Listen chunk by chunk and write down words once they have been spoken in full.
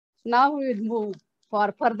Now we will move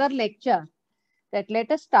for further lecture. That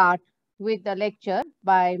let us start with the lecture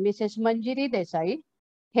by Mrs. Manjiri Desai,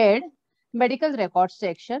 Head, Medical Records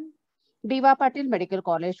Section, Diva Patil Medical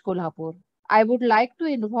College, Kolhapur. I would like to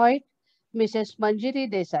invite Mrs.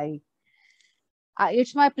 Manjiri Desai.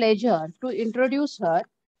 It's my pleasure to introduce her.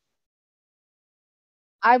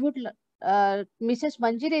 I would, Mrs.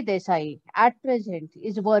 Manjiri Desai at present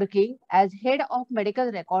is working as Head of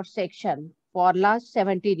Medical Records Section for last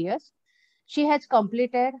 17 years. She has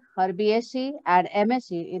completed her BSc and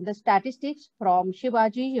MSc in the statistics from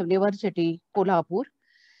Shivaji University, Kolhapur.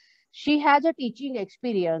 She has a teaching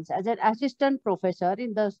experience as an assistant professor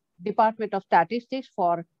in the Department of Statistics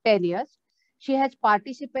for 10 years. She has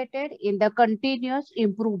participated in the continuous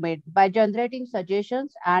improvement by generating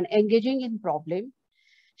suggestions and engaging in problem.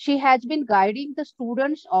 She has been guiding the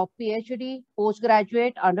students of PhD,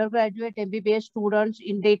 postgraduate, undergraduate, MBBS students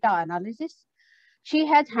in data analysis. She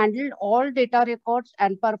has handled all data records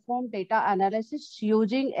and performed data analysis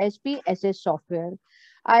using SPSS software.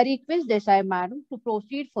 I request Desai Madam to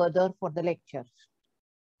proceed further for the lecture.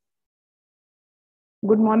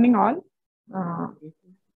 Good morning, all.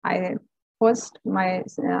 I first my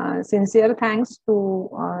sincere thanks to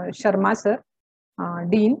Sharma sir,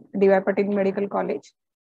 Dean, D.Y. Patil Medical College,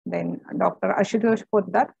 then Dr. Ashutosh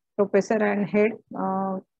Poddar, Professor and Head,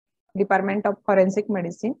 Department of Forensic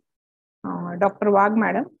Medicine, Dr. Wag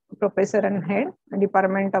Madam, Professor and Head,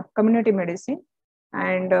 Department of Community Medicine,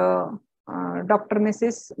 and Dr.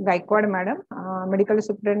 Mrs. Gaikwad Madam, Medical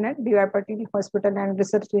Superintendent, D.Y. Patil Hospital and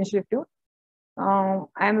Research Institute. I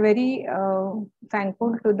am very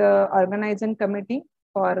thankful to the organizing committee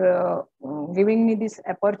for giving me this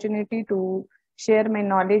opportunity to share my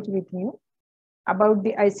knowledge with you about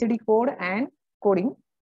the ICD code and coding.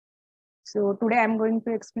 So today I am going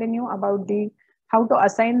to explain you about the how to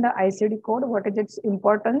assign the ICD code, what is its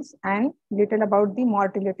importance, and little about the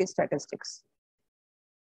mortality statistics.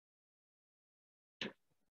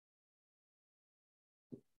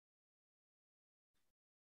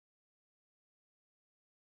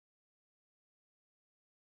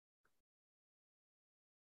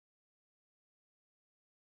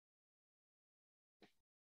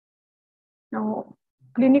 Now,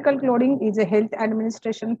 clinical coding is a health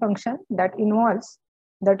administration function that involves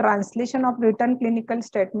the translation of written clinical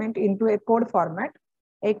statement into a code format.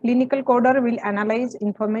 A clinical coder will analyze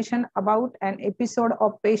information about an episode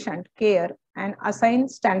of patient care and assign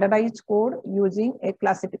standardized code using a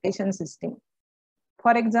classification system.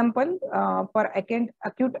 For example, for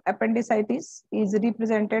acute appendicitis is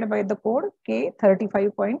represented by the code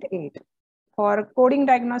K35.8. For coding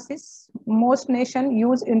diagnosis, most nations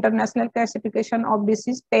use International Classification of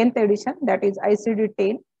Disease 10th edition, that is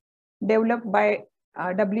ICD-10, developed by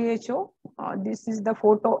WHO. This is the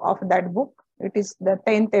photo of that book. It is the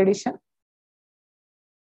 10th edition.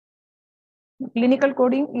 Clinical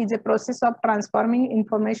coding is a process of transforming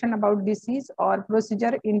information about disease or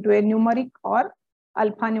procedure into a numeric or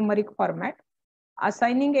alphanumeric format.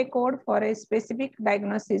 Assigning a code for a specific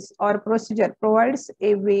diagnosis or procedure provides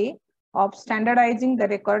a way of standardizing the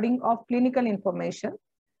recording of clinical information.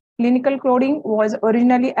 Clinical coding was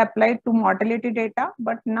originally applied to mortality data,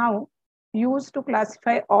 but now used to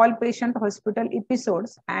classify all patient hospital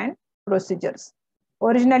episodes and procedures.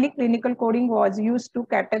 Originally, clinical coding was used to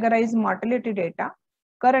categorize mortality data.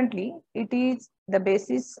 Currently, it is the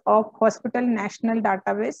basis of hospital national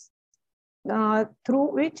database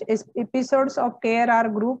through which episodes of care are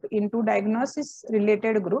grouped into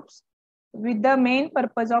diagnosis-related groups with the main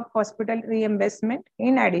purpose of hospital reimbursement.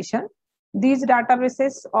 In addition, these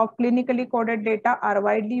databases of clinically coded data are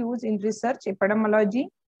widely used in research, epidemiology,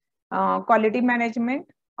 quality management,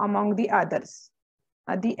 among the others.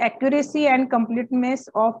 The accuracy and completeness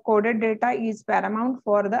of coded data is paramount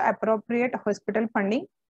for the appropriate hospital funding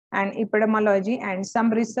and epidemiology, and some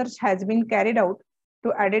research has been carried out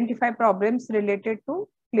to identify problems related to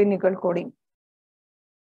clinical coding.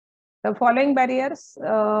 The following barriers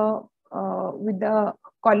with the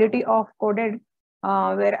quality of coded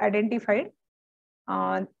were identified.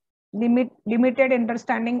 Limited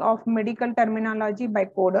understanding of medical terminology by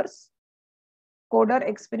coders, coder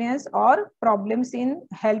experience or problems in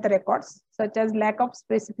health records, such as lack of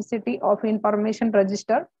specificity of information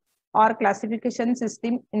register or classification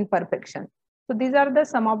system imperfection. So these are the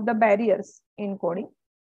some of the barriers in coding.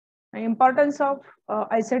 The importance of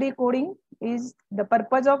ICD coding is the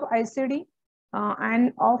purpose of ICD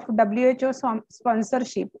and of WHO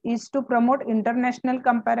sponsorship is to promote international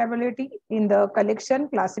comparability in the collection,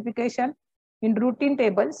 classification, in routine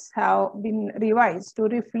tables have been revised to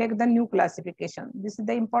reflect the new classification. This is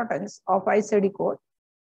the importance of ICD code.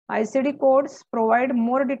 ICD codes provide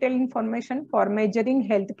more detailed information for measuring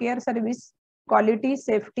healthcare service quality,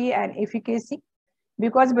 safety, and efficacy.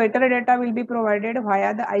 Because better data will be provided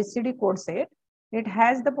via the ICD code set, it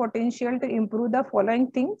has the potential to improve the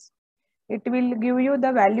following things. It will give you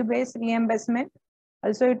the value-based reimbursement.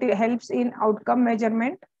 Also, it helps in outcome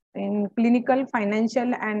measurement, in clinical,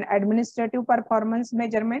 financial, and administrative performance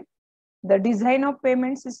measurement, the design of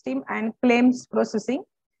payment system and claims processing,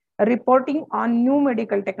 reporting on new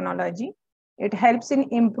medical technology. It helps in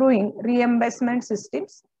improving reimbursement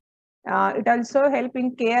systems. It also helps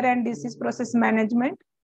in care and disease process management.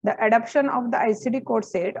 The adoption of the ICD code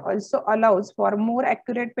set also allows for more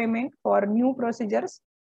accurate payment for new procedures,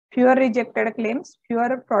 fewer rejected claims,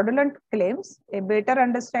 fewer fraudulent claims, a better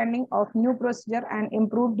understanding of new procedure, and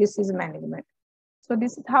improved disease management. So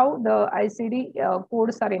this is how the ICD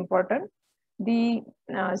codes are important. The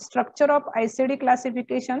structure of ICD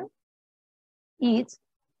classification is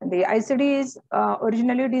the ICD is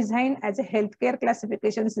originally designed as a healthcare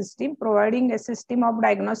classification system, providing a system of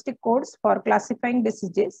diagnostic codes for classifying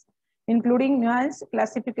diseases, including nuanced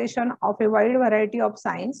classification of a wide variety of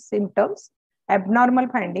signs, symptoms, abnormal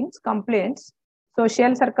findings, complaints,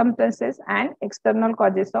 social circumstances, and external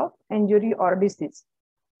causes of injury or disease.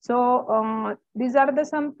 So these are the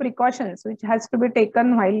some precautions which has to be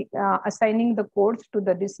taken while assigning the codes to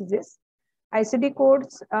the diseases. ICD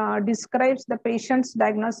codes describes the patient's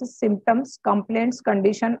diagnosis, symptoms, complaints,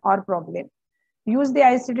 condition, or problem. Use the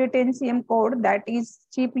ICD-10-CM code that is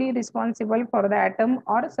chiefly responsible for the item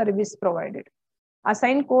or service provided.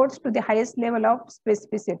 Assign codes to the highest level of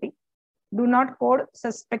specificity. Do not code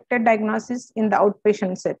suspected diagnosis in the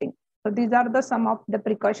outpatient setting. So these are the some of the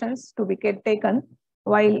precautions to be taken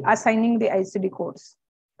while assigning the ICD codes.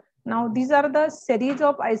 Now these are the series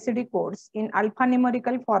of ICD codes in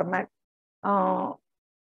alphanumerical format.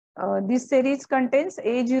 This series contains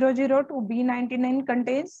A00 to B99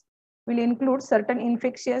 contains will include certain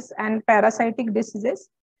infectious and parasitic diseases.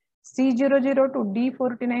 C00 to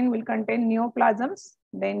D49 will contain neoplasms.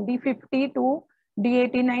 Then D50 to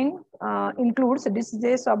D89 includes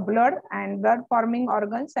diseases of blood and blood forming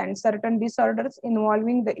organs and certain disorders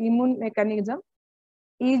involving the immune mechanism.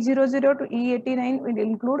 E00 to E89 will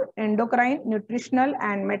include endocrine, nutritional,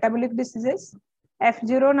 and metabolic diseases.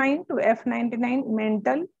 F09 to F99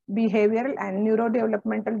 mental, behavioral, and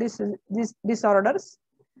neurodevelopmental disorders.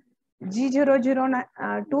 G00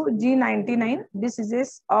 to G99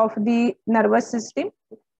 diseases of the nervous system.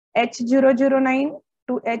 H009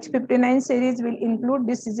 to H59 series will include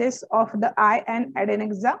diseases of the eye and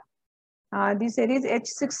adnexa. The series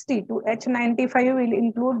H60 to H95 will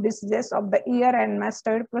include diseases of the ear and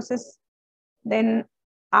mastoid process. Then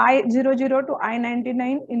I00 to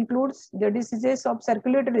I99 includes the diseases of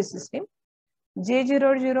circulatory system.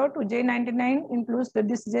 J00 to J99 includes the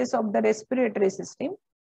diseases of the respiratory system.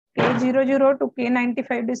 K00 to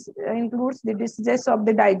K95 includes the diseases of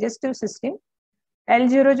the digestive system.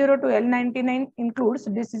 L00 to L99 includes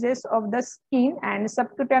diseases of the skin and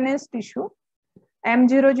subcutaneous tissue.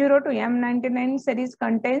 M00 to M99 series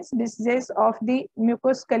contains diseases of the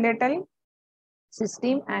mucoskeletal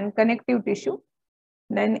system and connective tissue.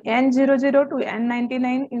 Then N00 to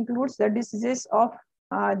N99 includes the diseases of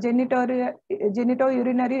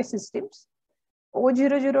genitourinary systems.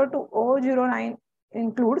 O00 to O09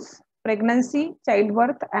 includes pregnancy,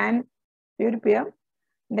 childbirth, and puerperia.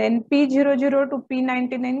 Then P00 to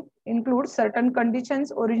P99 includes certain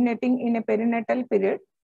conditions originating in a perinatal period.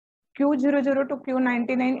 Q00 to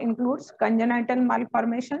Q99 includes congenital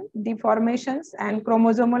malformation, deformations, and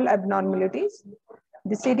chromosomal abnormalities.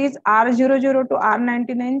 The series R00 to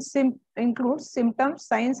R99 includes symptoms,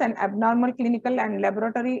 signs, and abnormal clinical and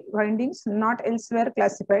laboratory findings not elsewhere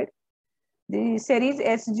classified. The series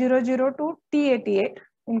S00 to T88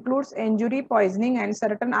 includes injury, poisoning, and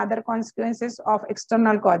certain other consequences of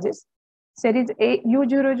external causes. Series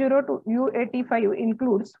U00 to U85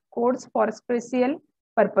 includes codes for special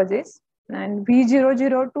purposes. And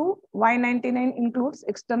V00 to Y99 includes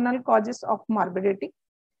external causes of morbidity.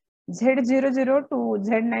 Z00 to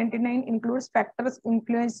Z99 includes factors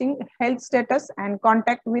influencing health status and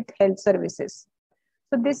contact with health services.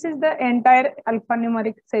 So this is the entire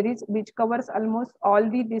alphanumeric series which covers almost all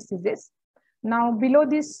the diseases. Now below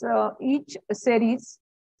this each series,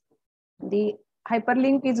 the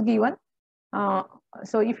hyperlink is given.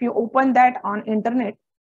 So if you open that on internet,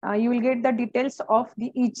 you will get the details of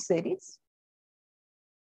the each series.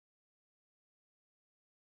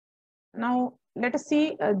 Now let us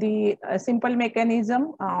see the simple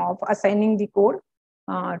mechanism of assigning the code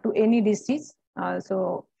to any disease.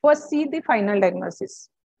 So first see the final diagnosis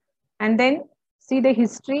and then see the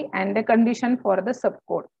history and the condition for the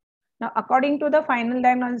subcode. Now, according to the final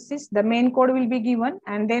diagnosis, the main code will be given,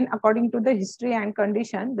 and then according to the history and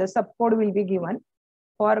condition, the subcode will be given.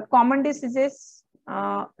 For common diseases,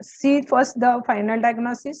 see first the final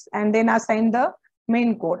diagnosis and then assign the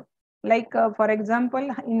main code. Like for example,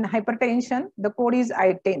 in hypertension, the code is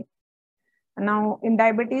I10. Now in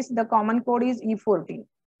diabetes, the common code is E14.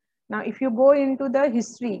 Now if you go into the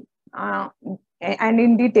history and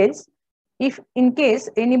in details, if in case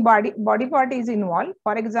any body part is involved,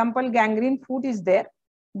 for example, gangrene foot is there,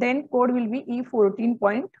 then code will be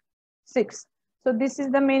E14.6. So this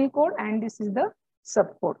is the main code and this is the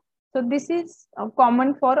subcode. So this is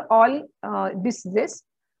common for all diseases.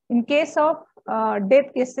 In case of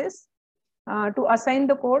death cases, to assign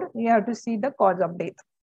the code, you have to see the cause of death.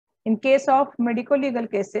 In case of medical legal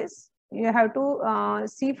cases, you have to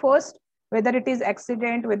see first whether it is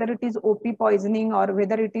accident, whether it is OP poisoning, or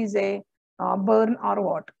whether it is a burn or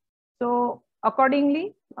what. So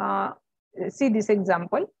accordingly, see this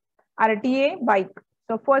example, RTA bike.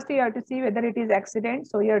 So first you have to see whether it is accident.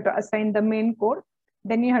 So you have to assign the main code.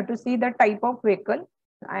 Then you have to see the type of vehicle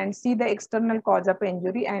and see the external cause of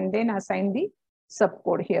injury and then assign the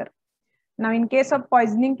subcode here. Now, in case of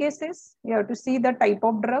poisoning cases, you have to see the type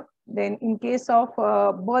of drug. Then in case of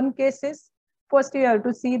burn cases, first you have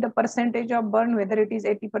to see the percentage of burn, whether it is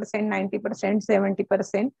 80%, 90%,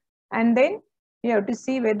 70%. And then you have to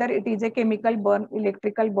see whether it is a chemical burn,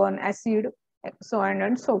 electrical burn, acid, so on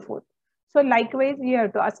and so forth. So likewise, you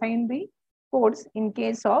have to assign the codes in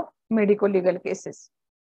case of medical legal cases.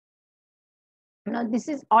 Now, this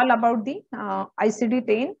is all about the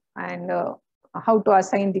ICD-10 and how to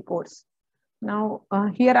assign the codes. Now,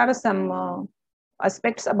 here are some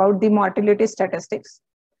aspects about the mortality statistics.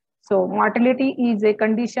 So, mortality is a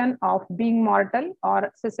condition of being mortal or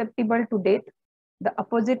susceptible to death, the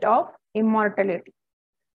opposite of immortality.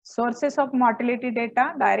 Sources of mortality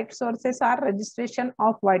data, direct sources are registration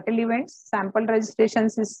of vital events, sample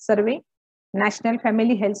registrations is survey, National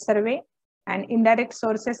Family Health Survey, and indirect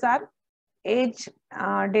sources are age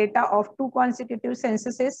data of 2 consecutive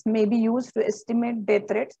censuses may be used to estimate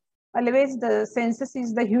death rates. Always the census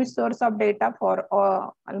is the huge source of data for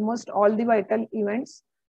almost all the vital events.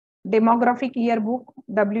 Demographic yearbook,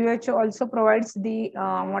 WHO also provides the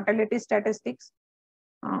mortality statistics.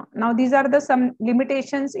 Now these are the some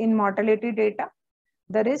limitations in mortality data.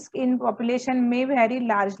 The risk in population may vary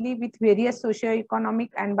largely with various socioeconomic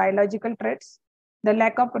and biological traits. The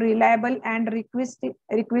lack of reliable and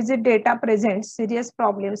requisite data presents serious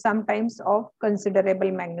problems, sometimes of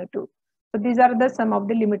considerable magnitude. So these are the some of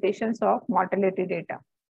the limitations of mortality data.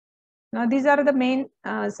 Now these are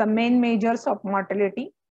the some main measures of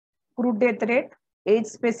mortality: crude death rate,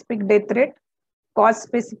 age-specific death rate,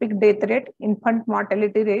 cause-specific death rate, infant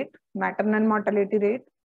mortality rate, maternal mortality rate,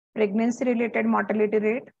 pregnancy-related mortality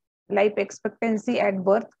rate, life expectancy at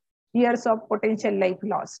birth, years of potential life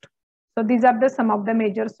lost. So these are the some of the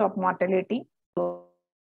measures of mortality.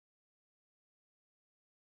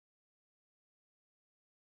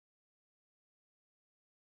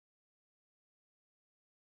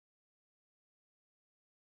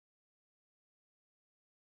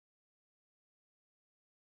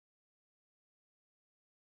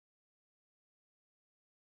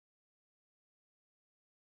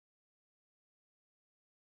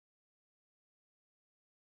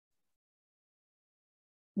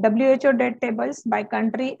 WHO death tables by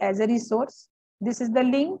country as a resource. This is the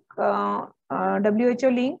link, WHO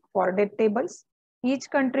link for death tables. Each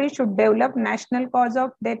country should develop national cause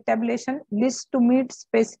of death tabulation list to meet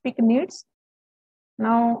specific needs.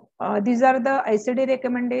 Now, these are the ICD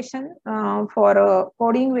recommendation for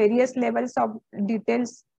coding various levels of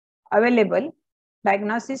details available,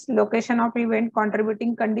 diagnosis, location of event,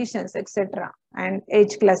 contributing conditions, etc. and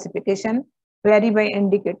age classification vary by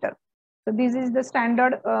indicator. So this is the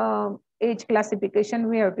standard age classification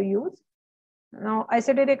we have to use. Now,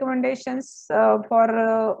 ICD recommendations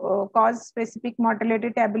for cause-specific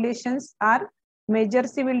mortality tabulations are major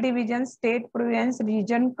civil division, state, province,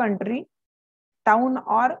 region, country, town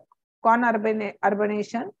or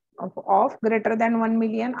conurbanation of greater than 1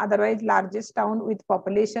 million, otherwise largest town with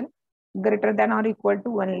population greater than or equal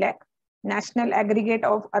to 1 lakh, national aggregate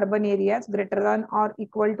of urban areas greater than or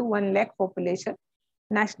equal to 1 lakh population,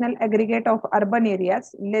 national aggregate of urban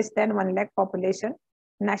areas less than 1 lakh population,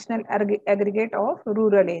 national aggregate of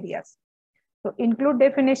rural areas. So include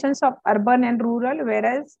definitions of urban and rural,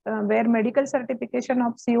 whereas where medical certification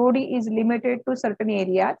of COD is limited to certain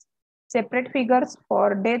areas, separate figures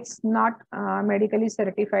for deaths not medically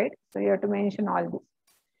certified. So you have to mention all this.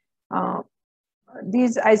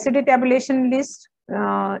 These ICD tabulation list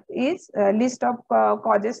is a list of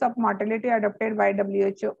causes of mortality adopted by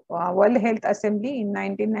WHO World Health Assembly in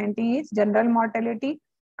 1990 is general mortality.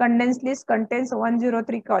 Condensed list contains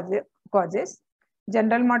 103 causes.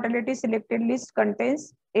 General mortality selected list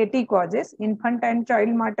contains 80 causes. Infant and child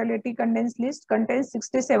mortality condensed list contains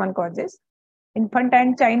 67 causes. Infant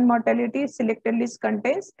and child mortality selected list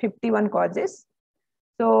contains 51 causes.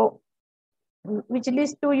 So which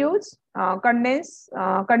list to use? Condense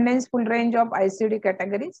full range of ICD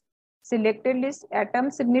categories. Selected list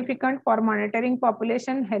atoms significant for monitoring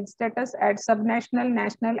population health status at subnational,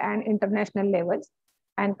 national, and international levels,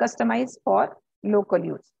 and customized for local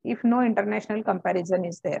use if no international comparison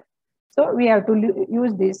is there. So we have to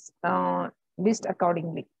use this list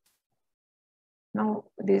accordingly. Now,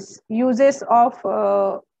 these uses of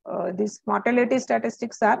these mortality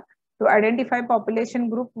statistics are to identify population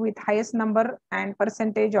group with highest number and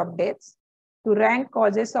percentage of deaths, to rank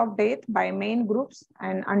causes of death by main groups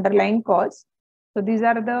and underlying cause. So these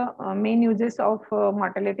are the main uses of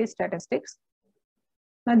mortality statistics.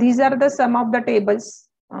 Now these are the some of the tables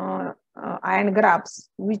and graphs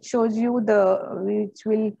which shows you which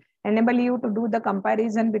will enable you to do the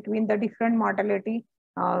comparison between the different mortality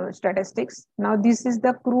statistics. Now this is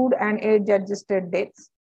the crude and age adjusted deaths.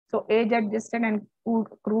 So age adjusted and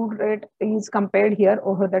crude rate is compared here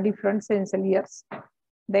over the different census years.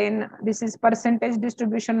 Then this is percentage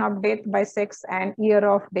distribution of death by sex and year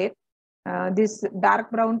of death. This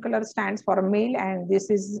dark brown color stands for male and this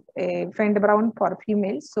is a faint brown for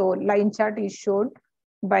female. So line chart is shown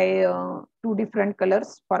by two different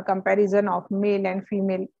colors for comparison of male and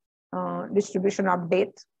female distribution of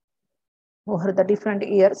death over the different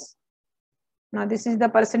years. Now this is the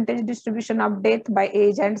percentage distribution of death by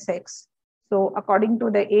age and sex. So according to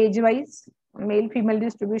the age wise, male female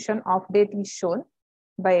distribution of death is shown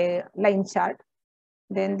by line chart.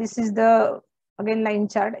 Then this is the again line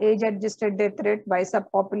chart, age adjusted death rate by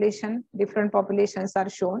subpopulation. Different populations are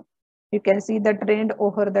shown. You can see the trend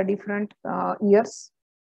over the different years.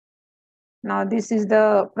 Now this is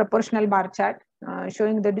the proportional bar chart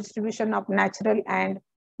showing the distribution of natural and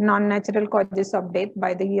non-natural causes of death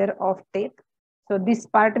by the year of death. So this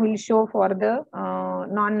part will show for the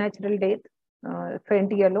non-natural death,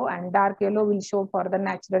 faint yellow, and dark yellow will show for the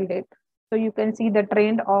natural death. So you can see the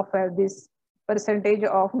trend of this percentage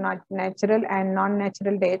of natural and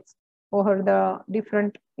non-natural deaths over the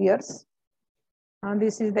different years.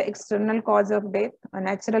 This is the external cause of death,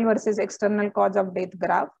 natural versus external cause of death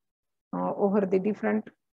graph over the different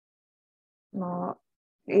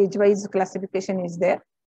age-wise classification is there.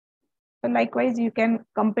 So likewise, you can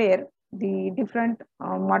compare the different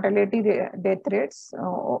mortality death rates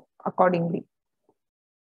accordingly.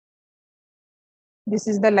 This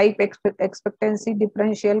is the life expectancy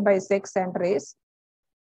differential by sex and race.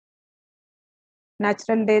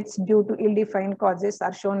 Natural deaths due to ill-defined causes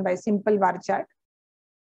are shown by simple bar chart.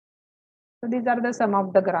 So these are the some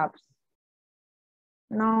of the graphs.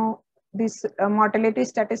 Now, this mortality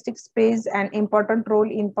statistics plays an important role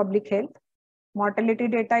in public health. Mortality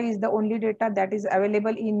data is the only data that is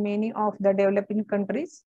available in many of the developing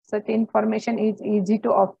countries. Such information is easy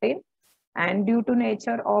to obtain, and due to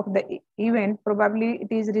nature of the event, probably it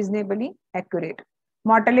is reasonably accurate.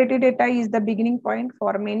 Mortality data is the beginning point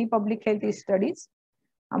for many public health studies.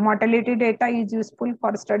 Mortality data is useful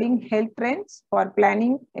for studying health trends, for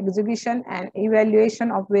planning, execution, and evaluation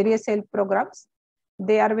of various health programs.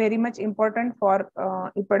 They are very much important for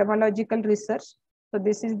epidemiological research. So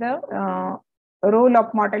this is the role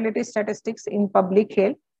of mortality statistics in public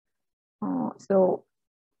health. So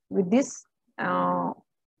with this, I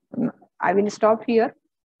will stop here.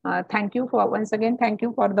 Thank you for once again. Thank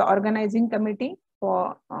you for the organizing committee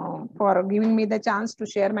for giving me the chance to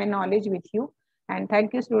share my knowledge with you. And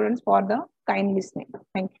thank you, students, for the kind listening.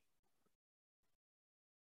 Thank you.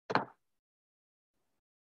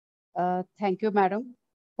 Thank you, madam,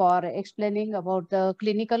 for explaining about the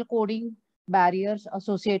clinical coding barriers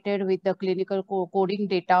associated with the clinical coding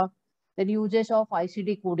data, the uses of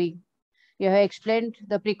ICD coding. You have explained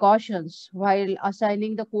the precautions while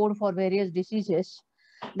assigning the code for various diseases,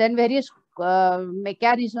 then various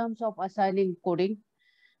mechanisms of assigning coding.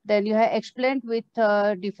 Then you have explained with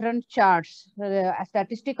different charts,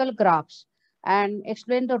 statistical graphs, and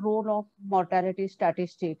explained the role of mortality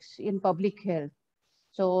statistics in public health.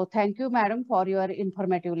 So thank you, madam, for your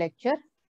informative lecture.